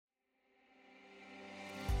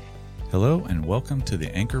Hello and welcome to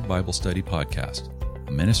the Anchor Bible Study Podcast,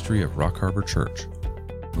 a ministry of Rock Harbor Church.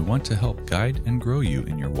 We want to help guide and grow you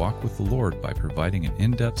in your walk with the Lord by providing an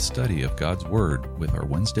in-depth study of God's Word with our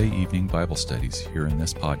Wednesday evening Bible studies here in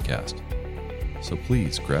this podcast. So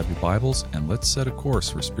please grab your Bibles and let's set a course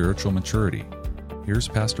for spiritual maturity. Here's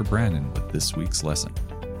Pastor Brandon with this week's lesson.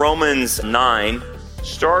 Romans 9.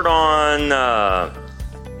 Start on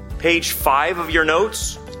page 5 of your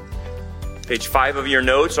notes. Page 5 of your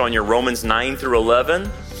notes on your Romans 9 through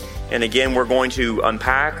 11. And again, we're going to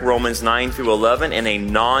unpack Romans 9 through 11 in a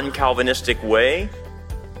non-Calvinistic way.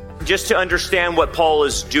 Just to understand what Paul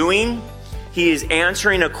is doing, he is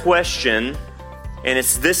answering a question, and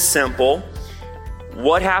it's this simple.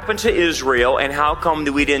 What happened to Israel, and how come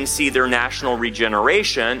that we didn't see their national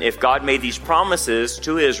regeneration? If God made these promises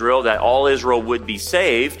to Israel that all Israel would be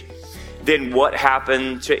saved, then what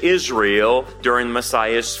happened to Israel during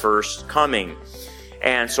Messiah's first coming?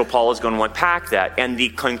 And so Paul is going to unpack that. And the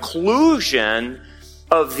conclusion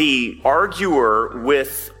of the arguer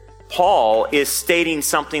with Paul is stating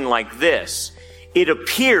something like this. It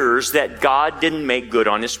appears that God didn't make good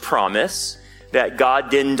on his promise, that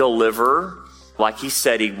God didn't deliver like he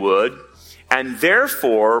said he would. And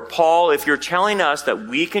therefore, Paul, if you're telling us that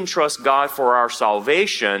we can trust God for our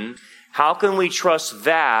salvation, how can we trust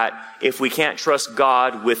that if we can't trust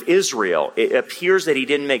God with Israel? It appears that he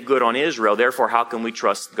didn't make good on Israel. Therefore, how can we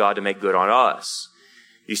trust God to make good on us?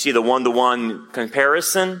 You see the one-to-one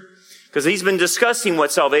comparison? Because he's been discussing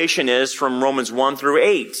what salvation is from Romans 1 through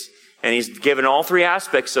 8. And he's given all three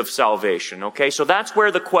aspects of salvation. Okay, so that's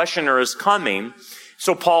where the questioner is coming.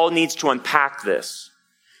 So Paul needs to unpack this.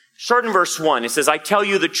 Start in verse 1. It says, I tell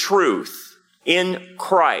you the truth in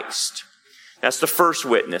Christ. That's the first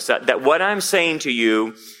witness, that what I'm saying to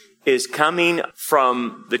you is coming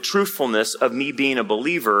from the truthfulness of me being a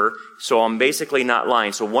believer, so I'm basically not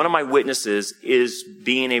lying. So one of my witnesses is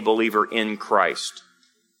being a believer in Christ.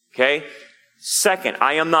 Okay? Second,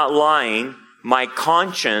 I am not lying. My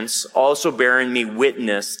conscience also bearing me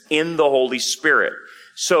witness in the Holy Spirit.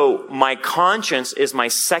 So my conscience is my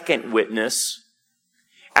second witness,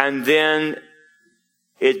 and then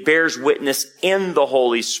it bears witness in the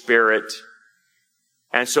Holy Spirit.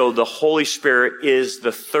 And so the Holy Spirit is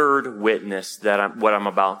the third witness that what I'm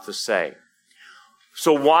about to say.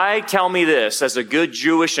 So why tell me this? As a good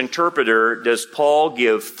Jewish interpreter, does Paul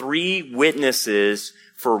give three witnesses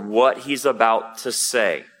for what he's about to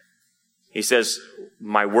say? He says,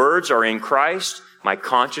 my words are in Christ, my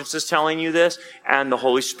conscience is telling you this, and the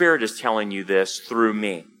Holy Spirit is telling you this through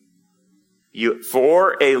me.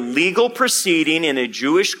 For a legal proceeding in a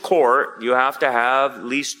Jewish court, you have to have at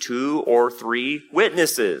least 2 or 3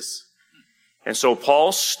 witnesses. And so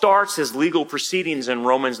Paul starts his legal proceedings in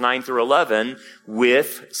Romans 9 through 11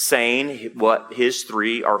 with saying what his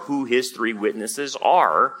 3 or who his 3 witnesses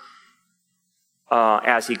are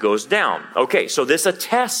as he goes down. Okay, so this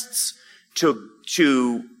attests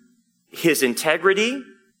to his integrity.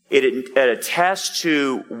 It attests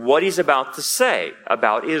to what he's about to say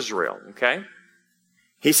about Israel, okay?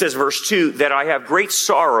 He says, verse 2, that I have great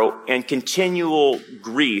sorrow and continual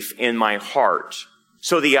grief in my heart.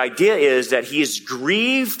 So the idea is that he is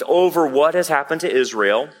grieved over what has happened to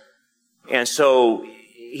Israel. And so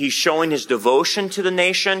he's showing his devotion to the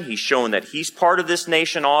nation. He's showing that he's part of this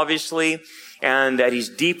nation, obviously, and that he's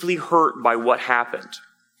deeply hurt by what happened.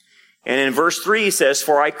 And in verse 3 he says,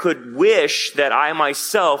 for I could wish that I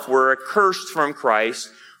myself were accursed from Christ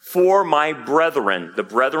for my brethren. The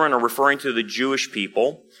brethren are referring to the Jewish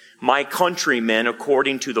people. My countrymen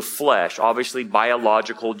according to the flesh, obviously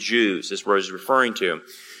biological Jews is what he's referring to.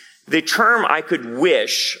 The term I could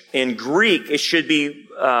wish in Greek, it should be,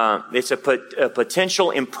 it's a potential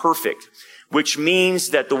imperfect, which means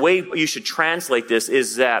that the way you should translate this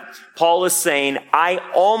is that Paul is saying, I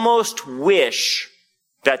almost wish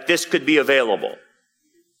that this could be available.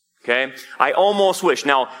 Okay? I almost wish.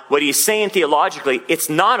 Now, what he's saying theologically, it's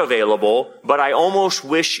not available, but I almost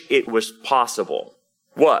wish it was possible.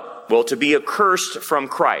 What? Well, to be accursed from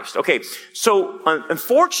Christ. Okay, so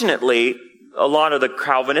unfortunately, a lot of the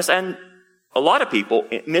Calvinists and a lot of people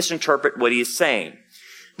misinterpret what he's saying.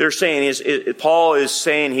 They're saying Paul is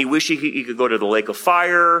saying he wished he could go to the lake of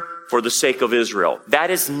fire for the sake of Israel.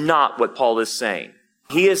 That is not what Paul is saying.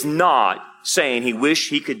 He is not saying he wished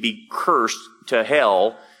he could be cursed to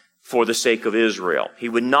hell for the sake of Israel. He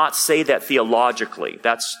would not say that theologically.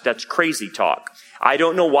 That's crazy talk. I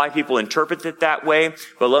don't know why people interpret it that way,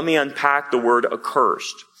 but let me unpack the word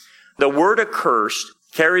accursed. The word accursed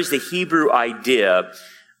carries the Hebrew idea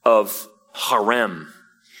of harem.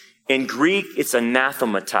 In Greek, it's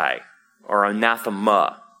anathematai, or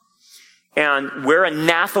anathema. And where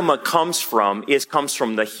anathema comes from, it comes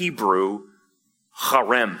from the Hebrew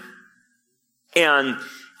harem. And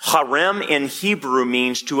harem in Hebrew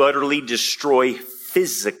means to utterly destroy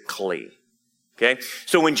physically. Okay?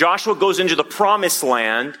 So when Joshua goes into the promised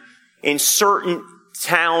land, in certain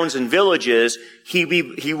towns and villages,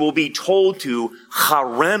 he will be told to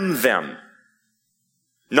harem them.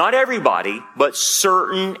 Not everybody, but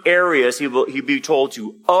certain areas he'll be told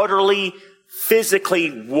to utterly,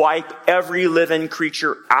 physically wipe every living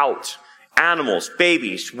creature out. Animals,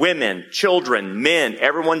 babies, women, children, men,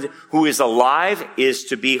 everyone who is alive is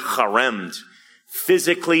to be haremed,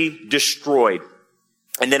 physically destroyed.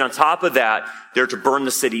 And then on top of that, they're to burn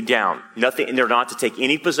the city down. Nothing, and they're not to take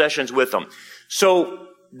any possessions with them. So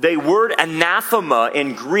the word anathema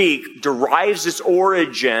in Greek derives its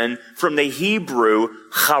origin from the Hebrew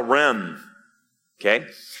harem. Okay?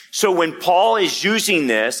 So when Paul is using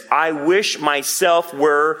this, I wish myself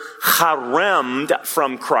were haremed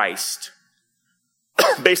from Christ.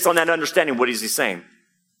 Based on that understanding, what is he saying?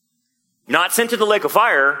 Not sent to the lake of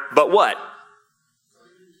fire, but what?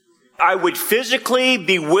 I would physically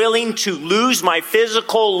be willing to lose my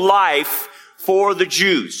physical life for the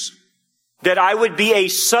Jews. That I would be a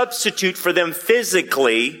substitute for them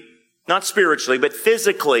physically, not spiritually, but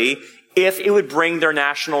physically, if it would bring their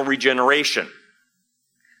national regeneration.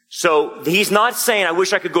 So he's not saying, I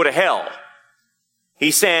wish I could go to hell.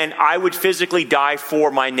 He's saying, I would physically die for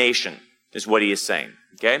my nation, is what he is saying.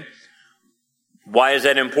 Okay? Why is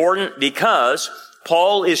that important? Because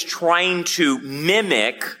Paul is trying to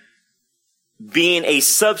mimic being a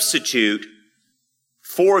substitute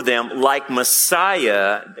for them, like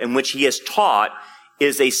Messiah, in which he has taught,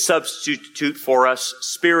 is a substitute for us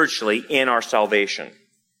spiritually in our salvation.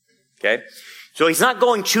 Okay? So he's not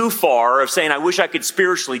going too far of saying, I wish I could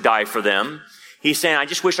spiritually die for them. He's saying, I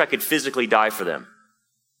just wish I could physically die for them.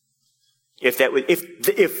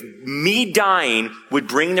 If me dying would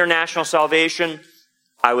bring their national salvation,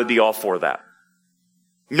 I would be all for that.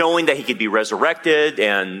 Knowing that he could be resurrected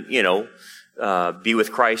and, be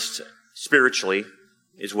with Christ spiritually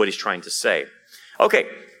is what he's trying to say. Okay.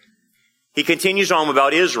 He continues on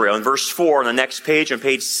about Israel in verse 4 on the next page, on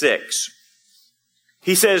page 6.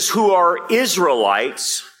 He says, who are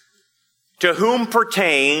Israelites, to whom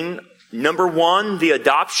pertain, number 1, the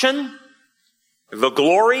adoption, the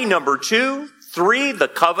glory, number 2, 3, the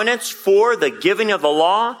covenants, 4, the giving of the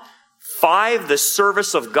law, 5, the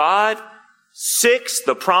service of God, 6,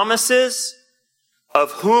 the promises,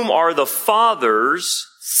 of whom are the fathers,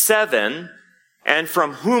 7, and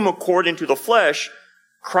from whom, according to the flesh,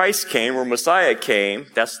 Christ came, or Messiah came,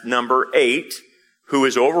 that's number 8, who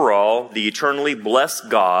is overall the eternally blessed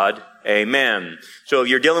God. Amen. So if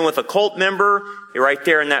you're dealing with a cult member, right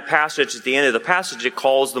there in that passage, at the end of the passage, it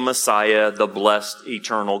calls the Messiah the blessed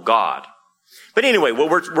eternal God. But anyway, what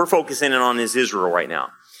we're focusing on is Israel right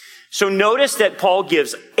now. So notice that Paul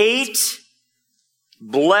gives 8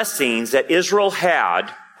 blessings that Israel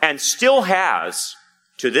had and still has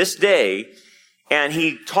to this day, and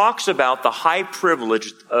he talks about the high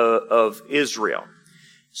privilege of Israel.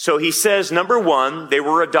 So he says, number 1, they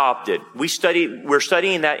were adopted. We're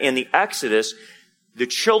studying that in the Exodus. The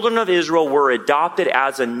children of Israel were adopted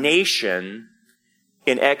as a nation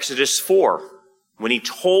in Exodus 4. When he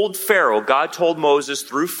told Pharaoh, God told Moses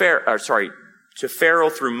to Pharaoh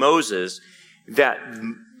through Moses, that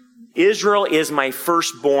Israel is my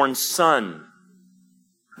firstborn son.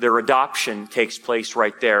 Their adoption takes place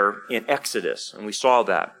right there in Exodus, and we saw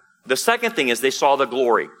that. The second thing is they saw the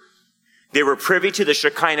glory. They were privy to the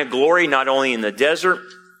Shekinah glory, not only in the desert,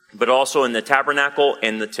 but also in the tabernacle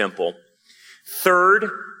and the temple. Third,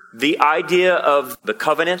 the idea of the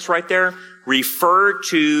covenants right there refer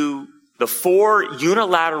to the 4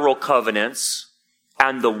 unilateral covenants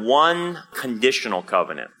and the 1 conditional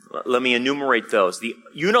covenant. Let me enumerate those. The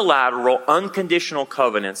unilateral, unconditional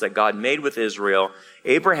covenants that God made with Israel,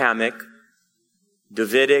 Abrahamic,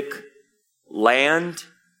 Davidic, land,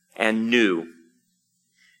 and new.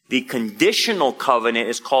 The conditional covenant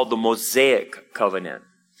is called the Mosaic covenant.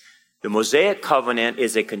 The Mosaic covenant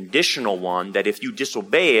is a conditional one that if you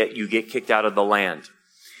disobey it, you get kicked out of the land.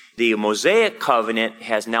 The Mosaic covenant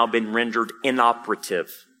has now been rendered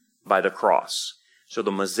inoperative by the cross. So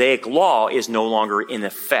the Mosaic law is no longer in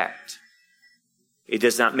effect. It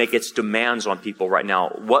does not make its demands on people right now.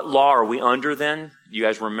 What law are we under then? Do you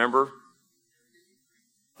guys remember?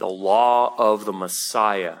 The law of the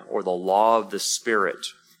Messiah, or the law of the Spirit.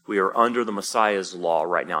 We are under the Messiah's law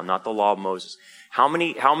right now, not the law of Moses. How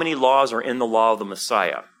many laws are in the law of the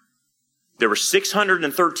Messiah? There were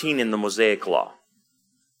 613 in the Mosaic law.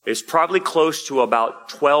 is probably close to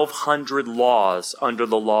about 1,200 laws under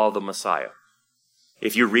the law of the Messiah.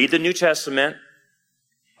 If you read the New Testament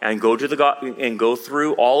and go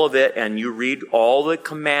through all of it, and you read all the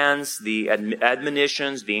commands, the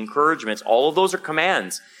admonitions, the encouragements, all of those are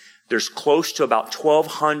commands. There's close to about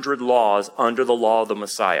 1,200 laws under the law of the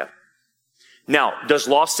Messiah. Now, does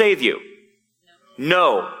law save you?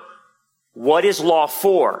 No. What is law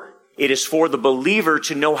for? It is for the believer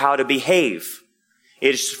to know how to behave.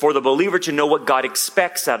 It is for the believer to know what God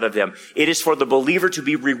expects out of them. It is for the believer to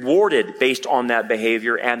be rewarded based on that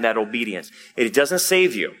behavior and that obedience. It doesn't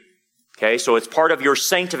save you. Okay, so it's part of your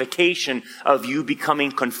sanctification of you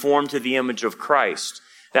becoming conformed to the image of Christ.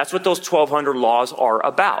 That's what those 1,200 laws are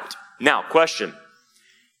about. Now, question.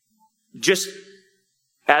 Just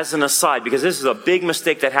as an aside, because this is a big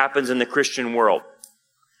mistake that happens in the Christian world.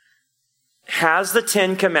 Has the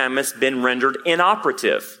Ten Commandments been rendered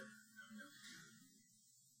inoperative?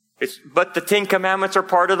 But the Ten Commandments are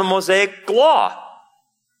part of the Mosaic Law.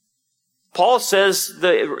 Paul says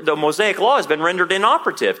the Mosaic Law has been rendered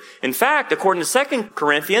inoperative. In fact, according to 2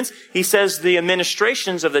 Corinthians, he says the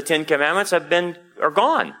administrations of the Ten Commandments are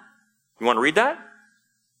gone. You want to read that?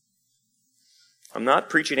 I'm not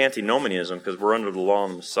preaching antinomianism because we're under the law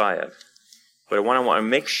of the Messiah. But I want to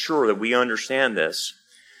make sure that we understand this.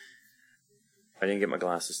 I didn't get my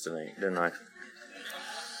glasses tonight, didn't I?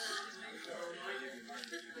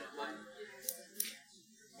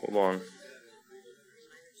 Hold on.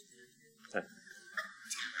 Okay.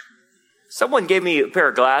 Someone gave me a pair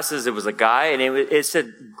of glasses. It was a guy, and it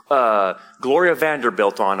said Gloria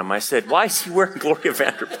Vanderbilt on them. I said, why is he wearing Gloria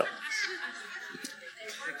Vanderbilt?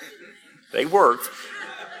 They worked.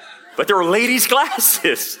 But they were ladies'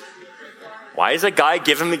 glasses. Why is a guy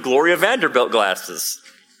giving me Gloria Vanderbilt glasses?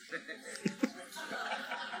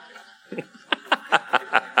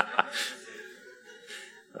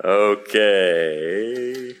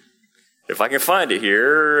 Okay. If I can find it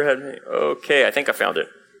here. Okay, I think I found it.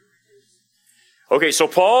 Okay, so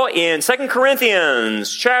Paul in 2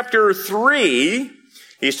 Corinthians chapter 3,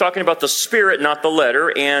 he's talking about the Spirit, not the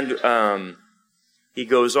letter, and he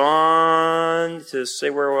goes on to say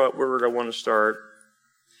where would I want to start.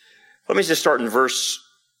 Let me just start in verse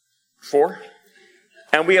 4.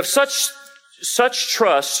 And we have such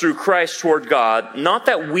trust through Christ toward God, not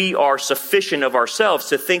that we are sufficient of ourselves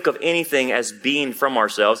to think of anything as being from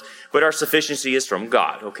ourselves, but our sufficiency is from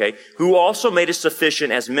God, okay? Who also made us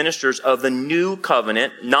sufficient as ministers of the new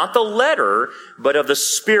covenant, not the letter, but of the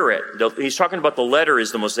Spirit. He's talking about the letter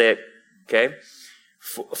is the Mosaic, okay?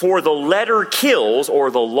 For the letter kills, or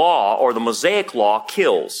the law, or the Mosaic law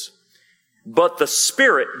kills, but the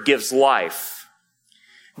Spirit gives life.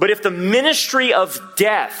 But if the ministry of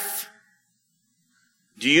death,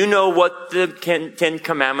 do you know what the Ten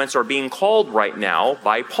Commandments are being called right now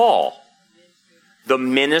by Paul? The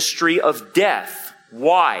ministry of death.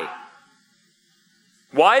 Why?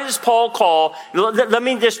 Why does Paul call, let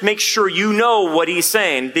me just make sure you know what he's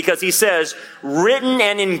saying, because he says, written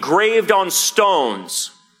and engraved on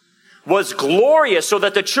stones, was glorious, so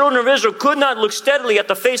that the children of Israel could not look steadily at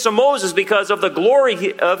the face of Moses because of the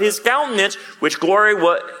glory of his countenance, which glory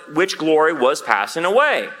was passing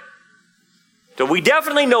away. So we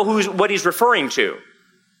definitely know what he's referring to.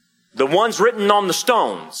 The ones written on the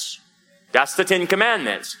stones. That's the Ten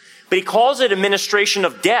Commandments. But he calls it administration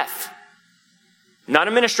of death, not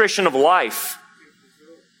administration of life.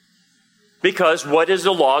 Because what does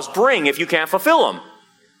the laws bring if you can't fulfill them?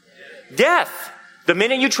 Death. The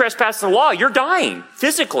minute you trespass the law, you're dying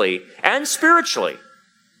physically and spiritually.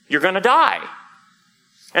 You're going to die.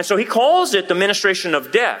 And so he calls it the ministration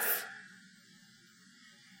of death.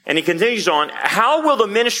 And he continues on, how will the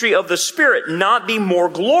ministry of the Spirit not be more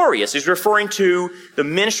glorious? He's referring to the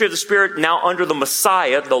ministry of the Spirit now under the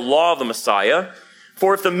Messiah, the law of the Messiah.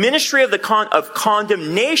 For if the ministry of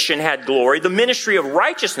condemnation had glory, the ministry of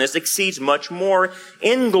righteousness exceeds much more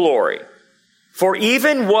in glory. For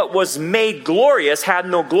even what was made glorious had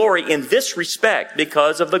no glory in this respect,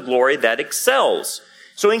 because of the glory that excels.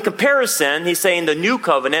 So in comparison, he's saying the new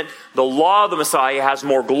covenant, the law of the Messiah has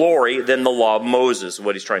more glory than the law of Moses, is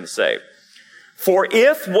what he's trying to say. For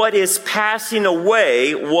if what is passing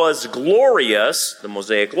away was glorious, the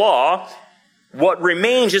Mosaic law, what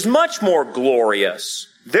remains is much more glorious.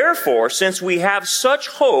 Therefore, since we have such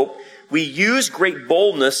hope, we use great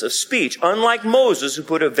boldness of speech, unlike Moses, who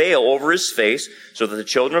put a veil over his face so that the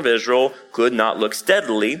children of Israel could not look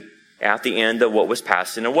steadily at the end of what was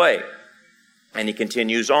passing away. And he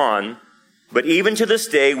continues on, but even to this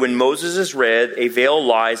day, when Moses is read, a veil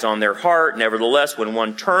lies on their heart. Nevertheless, when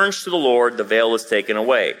one turns to the Lord, the veil is taken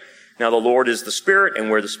away. Now the Lord is the Spirit, and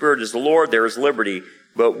where the Spirit is the Lord, there is liberty.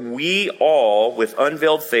 But we all, with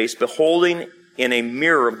unveiled face, beholding in a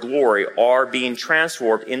mirror of glory, are being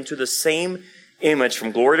transformed into the same image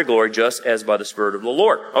from glory to glory, just as by the Spirit of the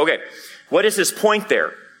Lord. Okay, what is his point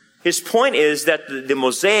there? His point is that the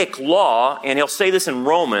Mosaic law, and he'll say this in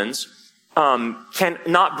Romans,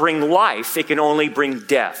 cannot bring life, it can only bring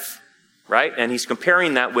death. Right? And he's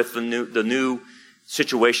comparing that with the new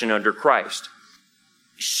situation under Christ.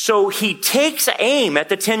 So he takes aim at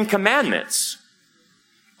the Ten Commandments.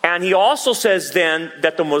 And he also says then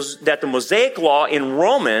that the Mosaic law in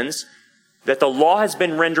Romans, that the law has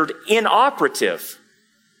been rendered inoperative.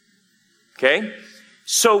 Okay?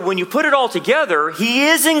 So when you put it all together, he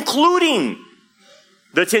is including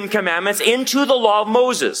the Ten Commandments into the law of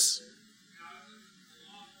Moses.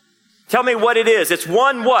 Tell me what it is. It's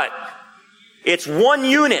one what? It's one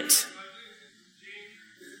unit.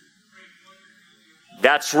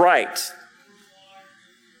 That's right.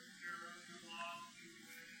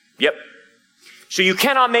 Yep. So you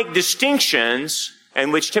cannot make distinctions,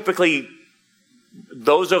 and which typically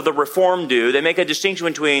those of the Reformed do. They make a distinction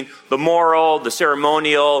between the moral, the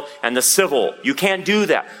ceremonial, and the civil. You can't do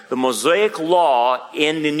that. The Mosaic law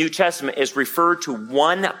in the New Testament is referred to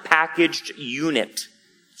one packaged unit.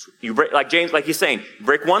 You break, like he's saying, you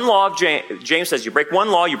break one law of James says, you break one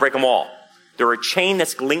law, you break them all. They're a chain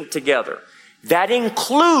that's linked together. That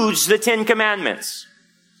includes the Ten Commandments.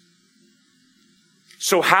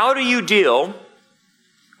 So how do you deal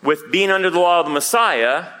with being under the law of the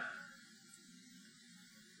Messiah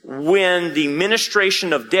when the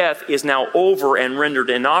ministration of death is now over and rendered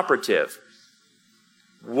inoperative?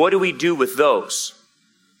 What do we do with those?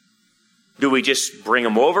 Do we just bring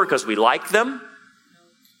them over because we like them?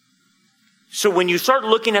 So when you start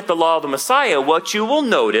looking at the law of the Messiah, what you will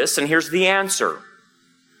notice, and here's the answer,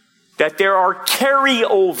 that there are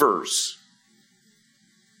carryovers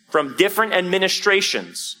from different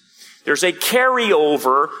administrations. There's a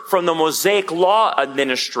carryover from the Mosaic law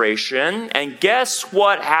administration, and guess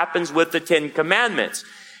what happens with the Ten Commandments?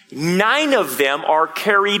 9 of them are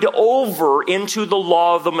carried over into the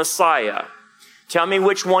law of the Messiah. Tell me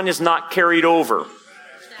which one is not carried over.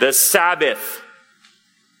 The Sabbath.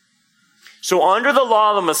 So under the law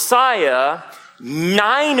of the Messiah,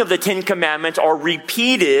 9 of the Ten Commandments are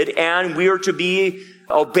repeated, and we are to be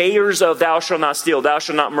obeyers of thou shalt not steal, thou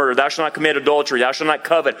shalt not murder, thou shalt not commit adultery, thou shalt not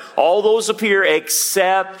covet. All those appear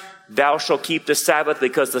except thou shalt keep the Sabbath,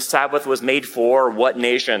 because the Sabbath was made for what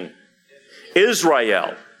nation?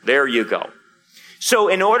 Israel. There you go. So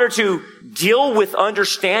in order to deal with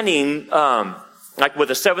understanding, like with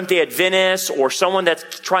a Seventh-day Adventist or someone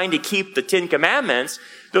that's trying to keep the Ten Commandments,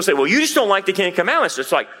 they'll say, well, you just don't like the Ten Commandments.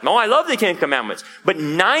 It's like, no, I love the Ten Commandments. But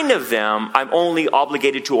 9 of them, I'm only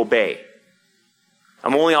obligated to obey.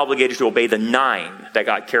 I'm only obligated to obey the 9 that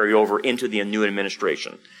got carried over into the new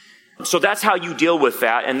administration. So that's how you deal with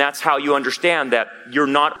that, and that's how you understand that you're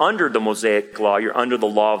not under the Mosaic law, you're under the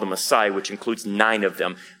law of the Messiah, which includes 9 of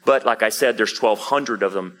them. But like I said, there's 1,200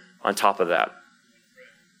 of them on top of that.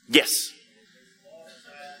 Yes.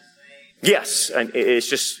 Yes, and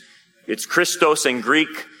it's Christos in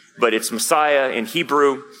Greek, but it's Messiah in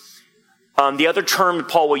Hebrew. The other term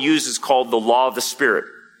Paul will use is called the law of the Spirit.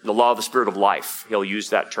 The law of the Spirit of life. He'll use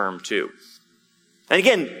that term too. And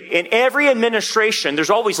again, in every administration, there's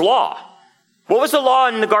always law. What was the law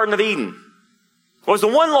in the Garden of Eden? What was the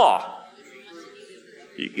one law?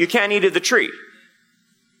 You can't eat of the tree.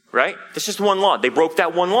 Right? That's just one law. They broke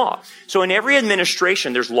that one law. So in every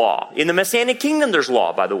administration, there's law. In the Messianic kingdom, there's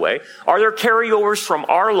law, by the way. Are there carryovers from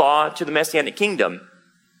our law to the Messianic kingdom?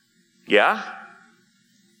 Yeah.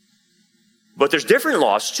 But there's different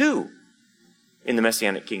laws too in the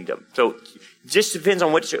Messianic kingdom. So it just depends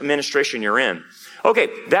on which administration you're in. Okay,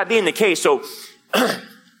 that being the case, so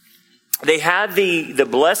they had the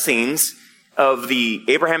blessings of the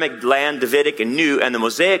Abrahamic land, Davidic, and New, and the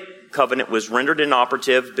Mosaic covenant was rendered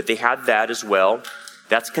inoperative, but they had that as well.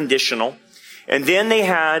 That's conditional. And then they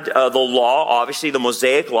had the law, obviously the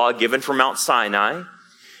Mosaic law given from Mount Sinai.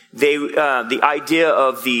 The idea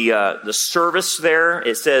of the service there,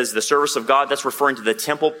 it says the service of God, that's referring to the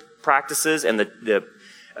temple practices and the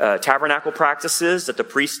tabernacle practices that the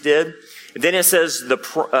priests did. And then it says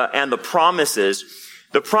and the promises.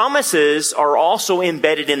 The promises are also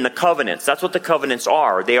embedded in the covenants. That's what the covenants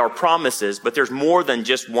are. They are promises, but there's more than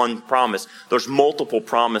just one promise. There's multiple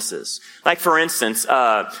promises. Like, for instance,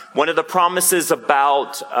 one of the promises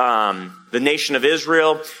about the nation of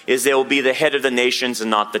Israel is they will be the head of the nations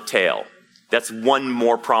and not the tail. That's one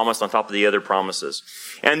more promise on top of the other promises.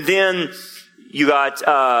 And then you got,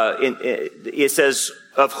 it says,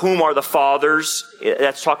 of whom are the fathers?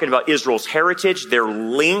 That's talking about Israel's heritage. They're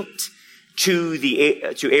linked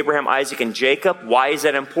to Abraham, Isaac, and Jacob. Why is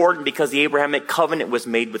that important? Because the Abrahamic covenant was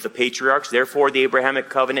made with the patriarchs. Therefore, the Abrahamic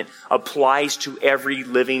covenant applies to every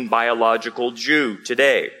living biological Jew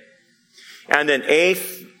today. And then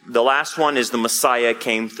eighth, the last one is the Messiah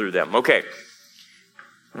came through them. Okay.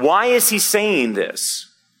 Why is he saying this?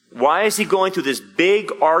 Why is he going through this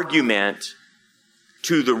big argument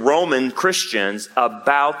to the Roman Christians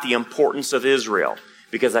about the importance of Israel?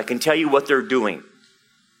 Because I can tell you what they're doing.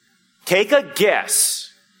 Take a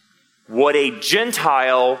guess what a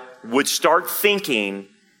Gentile would start thinking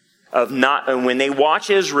of when they watch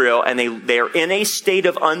Israel and they're in a state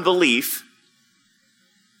of unbelief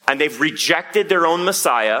and they've rejected their own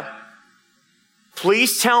Messiah.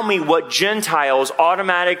 Please tell me what Gentiles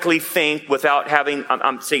automatically think without having,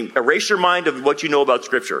 I'm saying, erase your mind of what you know about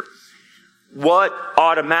Scripture. What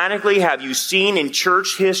automatically have you seen in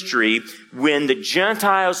church history when the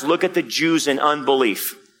Gentiles look at the Jews in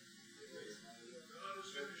unbelief?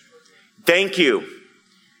 Thank you.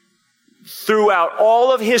 Throughout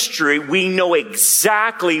all of history, we know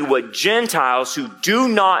exactly what Gentiles who do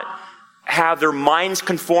not have their minds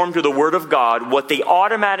conformed to the Word of God, what they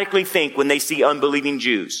automatically think when they see unbelieving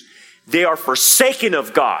Jews. They are forsaken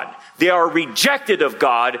of God. They are rejected of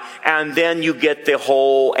God. And then you get the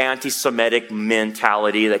whole anti-Semitic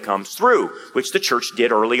mentality that comes through, which the church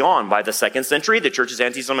did early on. By the 2nd century, the church is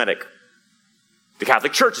anti-Semitic. The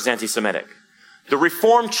Catholic Church is anti-Semitic. The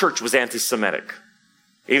Reformed Church was anti-Semitic.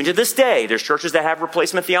 Even to this day, there's churches that have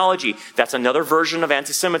replacement theology. That's another version of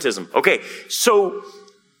anti-Semitism. Okay, so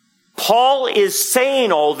Paul is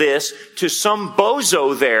saying all this to some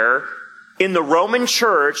bozo there in the Roman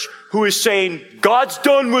church who is saying, God's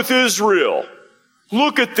done with Israel.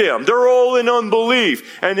 Look at them. They're all in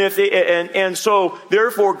unbelief. And so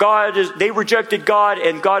therefore they rejected God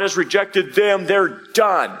and God has rejected them. They're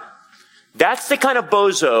done. That's the kind of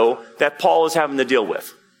bozo that Paul is having to deal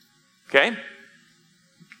with. Okay?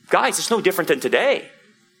 Guys, it's no different than today.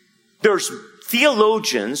 There's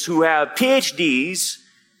theologians who have PhDs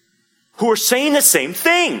who are saying the same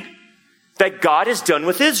thing. That God is done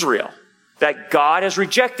with Israel. That God has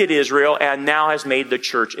rejected Israel and now has made the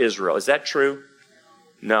church Israel. Is that true?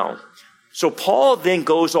 No. So Paul then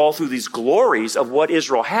goes all through these glories of what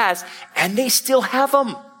Israel has, and they still have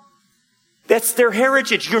them. That's their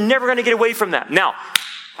heritage. You're never going to get away from that. Now,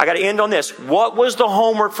 I got to end on this. What was the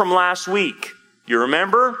homework from last week? You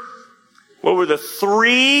remember? What were the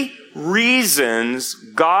 3 reasons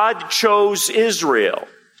God chose Israel?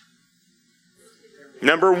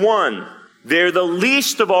 Number 1, they're the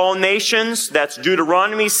least of all nations. That's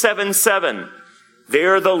Deuteronomy 7:7. They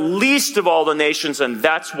are the least of all the nations, and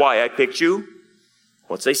that's why I picked you.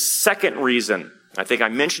 What's a second reason? I think I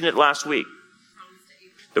mentioned it last week.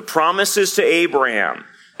 The promises to Abraham.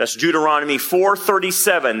 That's Deuteronomy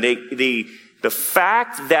 4:37. The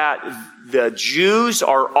fact that the Jews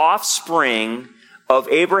are offspring of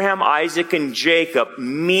Abraham, Isaac, and Jacob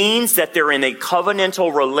means that they're in a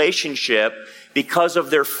covenantal relationship because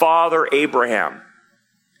of their father Abraham.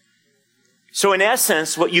 So in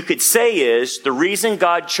essence, what you could say is the reason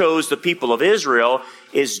God chose the people of Israel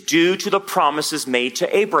is due to the promises made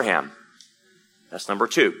to Abraham. That's number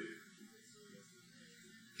 2.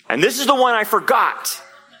 And this is the one I forgot.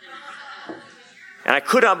 And I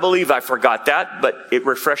could not believe I forgot that, but it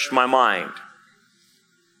refreshed my mind.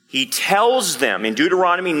 He tells them in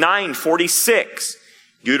Deuteronomy 9:46,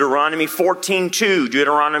 Deuteronomy 14:2,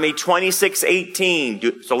 Deuteronomy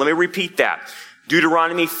 26:18. So let me repeat that.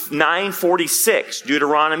 Deuteronomy 9:46,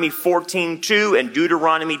 Deuteronomy 14:2, and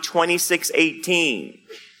Deuteronomy 26:18.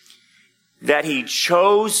 That he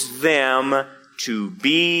chose them to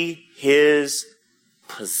be his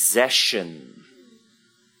possession.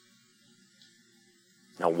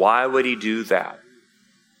 Now, why would he do that?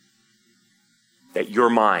 That you're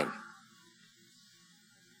mine.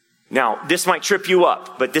 Now, this might trip you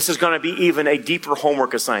up, but this is going to be even a deeper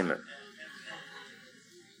homework assignment.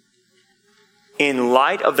 In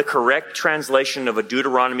light of the correct translation of a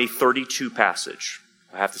Deuteronomy 32 passage,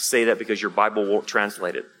 I have to say that because your Bible won't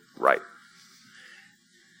translate it right.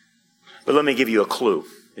 But let me give you a clue.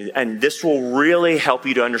 And this will really help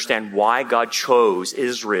you to understand why God chose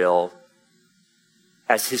Israel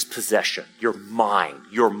as his possession. You're mine.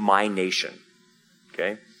 You're my nation.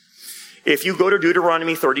 Okay? If you go to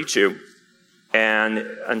Deuteronomy 32, and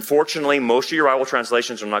unfortunately, most of your Bible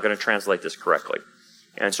translations are not going to translate this correctly.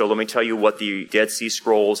 And so let me tell you what the Dead Sea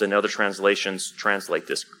Scrolls and other translations translate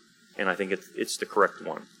this. And I think it's the correct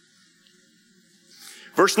one.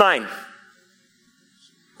 Verse 9.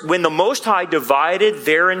 when the Most High divided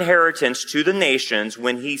their inheritance to the nations,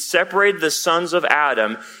 when he separated the sons of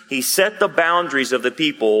Adam, he set the boundaries of the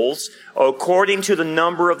peoples according to the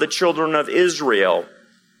number of the children of Israel.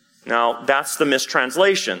 Now, that's the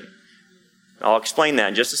mistranslation. I'll explain that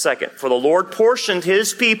in just a second. For the Lord portioned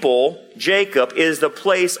his people, Jacob is the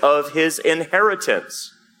place of his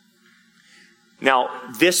inheritance. Now,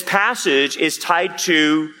 this passage is tied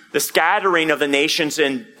to the scattering of the nations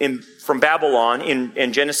from Babylon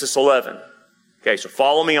in Genesis 11. Okay, so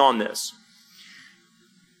follow me on this.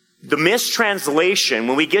 The mistranslation,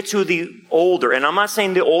 when we get to the older, and I'm not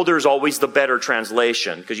saying the older is always the better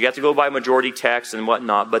translation, because you have to go by majority text and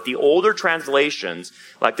whatnot, but the older translations,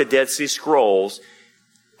 like the Dead Sea Scrolls,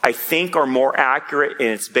 I think are more accurate, and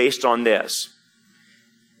it's based on this.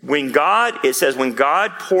 It says, when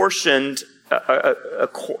God portioned,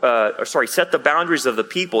 set the boundaries of the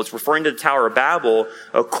people, it's referring to the Tower of Babel,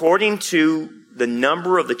 according to the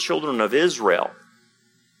number of the children of Israel.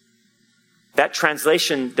 That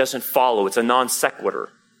translation doesn't follow. It's a non sequitur.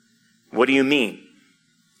 What do you mean?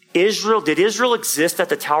 Did Israel exist at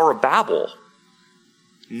the Tower of Babel?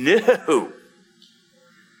 No.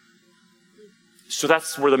 So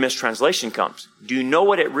that's where the mistranslation comes. Do you know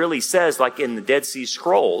what it really says, like in the Dead Sea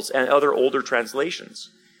Scrolls and other older translations?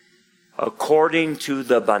 According to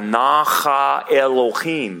the Banacha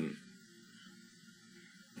Elohim,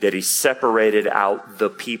 that he separated out the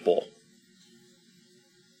people.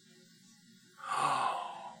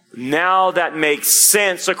 Now that makes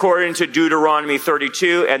sense according to Deuteronomy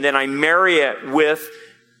 32, and then I marry it with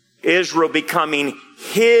Israel becoming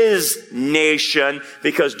his nation,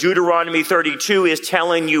 because Deuteronomy 32 is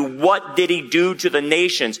telling you what did he do to the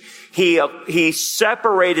nations. He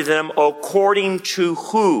separated them according to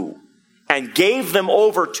who? And gave them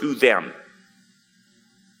over to them.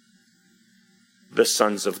 The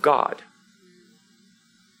sons of God.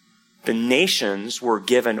 The nations were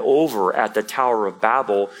given over at the Tower of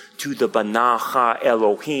Babel to the Banacha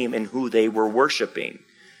Elohim and who they were worshiping.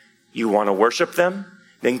 You want to worship them?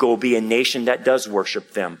 Then go be a nation that does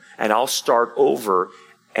worship them. And I'll start over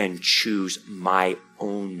and choose my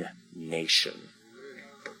own nation.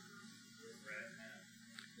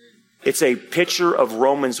 It's a picture of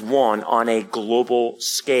Romans 1 on a global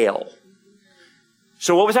scale.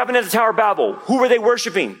 So what was happening at the Tower of Babel? Who were they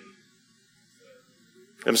worshiping?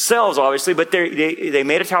 Themselves, obviously, but they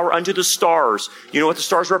made a tower unto the stars. You know what the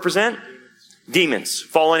stars represent? Demons,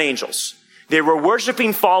 fallen angels. They were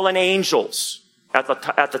worshiping fallen angels at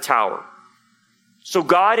the tower. So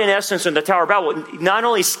God, in essence, in the Tower of Babel, not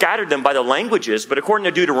only scattered them by the languages, but according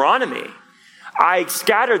to Deuteronomy, I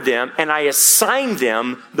scattered them and I assigned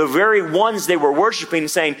them the very ones they were worshiping,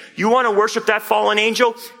 saying, you want to worship that fallen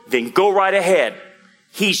angel? Then go right ahead.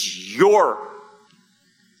 He's your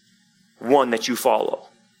one that you follow.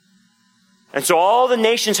 And so all the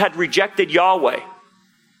nations had rejected Yahweh.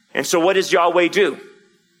 And so what does Yahweh do?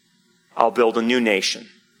 I'll build a new nation.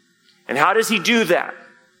 And how does he do that?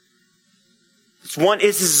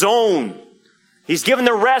 It's his own. He's given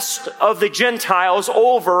the rest of the Gentiles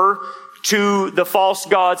over to the false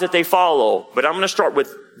gods that they follow. But I'm going to start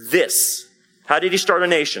with this. How did he start a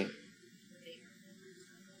nation?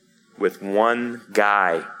 With one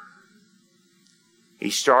guy. He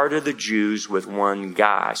started the Jews with one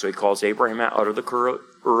guy. So he calls Abraham out of the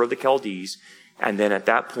Ur of the Chaldees. And then at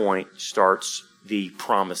that point starts the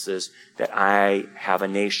promises that I have a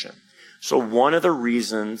nation. So one of the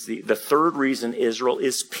reasons, the third reason Israel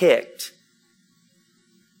is picked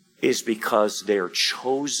is because they're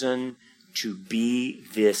chosen to be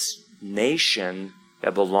this nation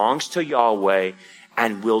that belongs to Yahweh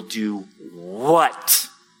and will do what?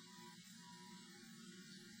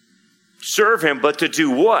 Serve him, but to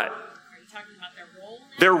do what? Are you talking about their role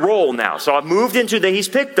now? Their role now. So I've moved into he's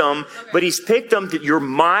picked them, okay. But he's picked them that you're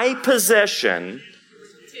my possession.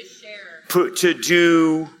 To share. To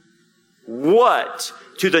do what?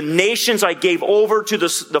 To the nations I gave over to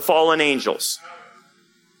the fallen angels.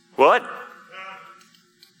 What?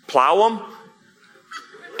 Plow them?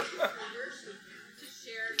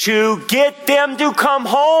 To get them to come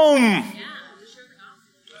home.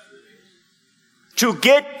 To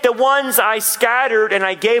get the ones I scattered and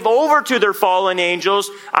I gave over to their fallen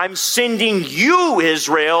angels, I'm sending you,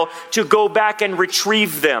 Israel, to go back and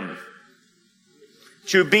retrieve them.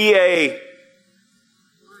 To be a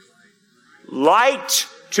light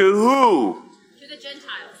to who? To the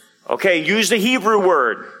Gentiles. Okay, use the Hebrew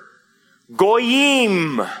word.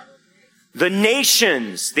 Goyim. The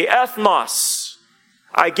nations, the ethnos.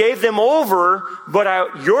 I gave them over,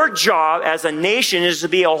 but your job as a nation is to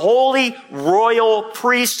be a holy royal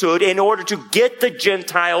priesthood in order to get the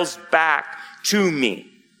Gentiles back to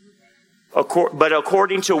me. But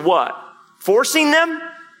according to what? Forcing them?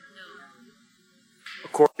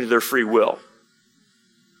 According to their free will.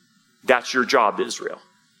 That's your job, Israel.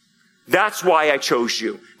 That's why I chose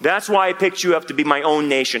you. That's why I picked you up to be my own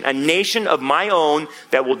nation. A nation of my own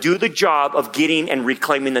that will do the job of getting and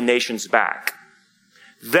reclaiming the nations back.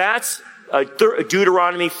 That's a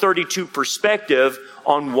Deuteronomy 32 perspective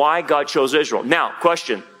on why God chose Israel. Now,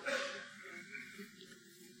 question.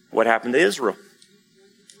 What happened to Israel?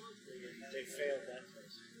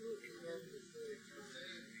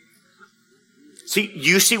 See,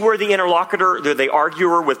 you see where the interlocutor, the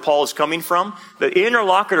arguer with Paul is coming from? The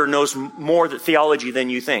interlocutor knows more theology than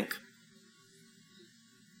you think.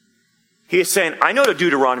 He is saying, I know the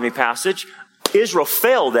Deuteronomy passage. Israel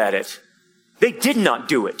failed at it. They did not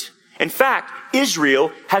do it. In fact,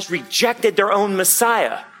 Israel has rejected their own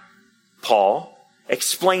Messiah. Paul,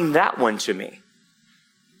 explain that one to me.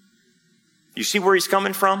 You see where he's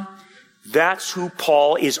coming from? That's who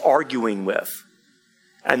Paul is arguing with.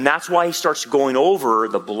 And that's why he starts going over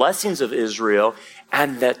the blessings of Israel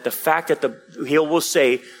and that the fact that he will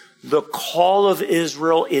say the call of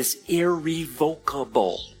Israel is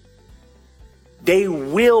irrevocable. They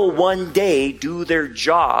will one day do their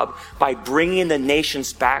job by bringing the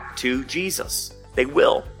nations back to Jesus. They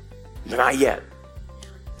will. Not yet.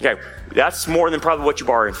 Okay, that's more than probably what you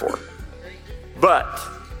bargained for. But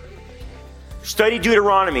study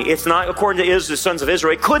Deuteronomy. It's not according to the sons of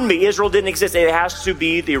Israel. It couldn't be. Israel didn't exist. It has to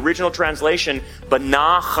be the original translation.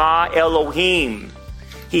 B'nai ha Elohim.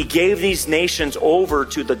 He gave these nations over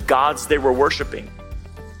to the gods they were worshiping.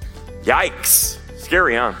 Yikes.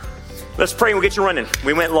 Scary, huh? Let's pray and we'll get you running.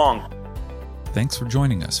 We went long. Thanks for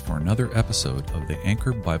joining us for another episode of the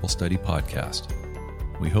Anchor Bible Study Podcast.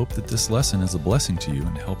 We hope that this lesson is a blessing to you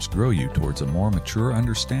and helps grow you towards a more mature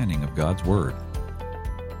understanding of God's Word.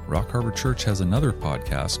 Rock Harbor Church has another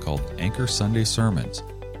podcast called Anchor Sunday Sermons,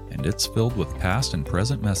 and it's filled with past and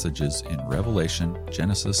present messages in Revelation,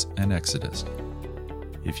 Genesis, and Exodus.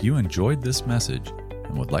 If you enjoyed this message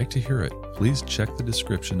and would like to hear it, please check the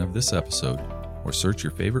description of this episode or search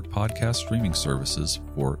your favorite podcast streaming services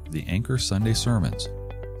for the Anchor Sunday Sermons.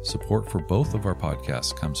 Support for both of our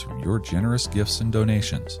podcasts comes from your generous gifts and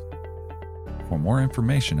donations. For more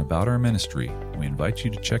information about our ministry, we invite you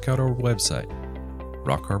to check out our website,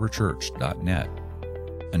 rockharborchurch.net.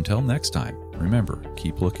 Until next time, remember,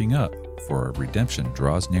 keep looking up, for our redemption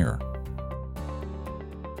draws nearer.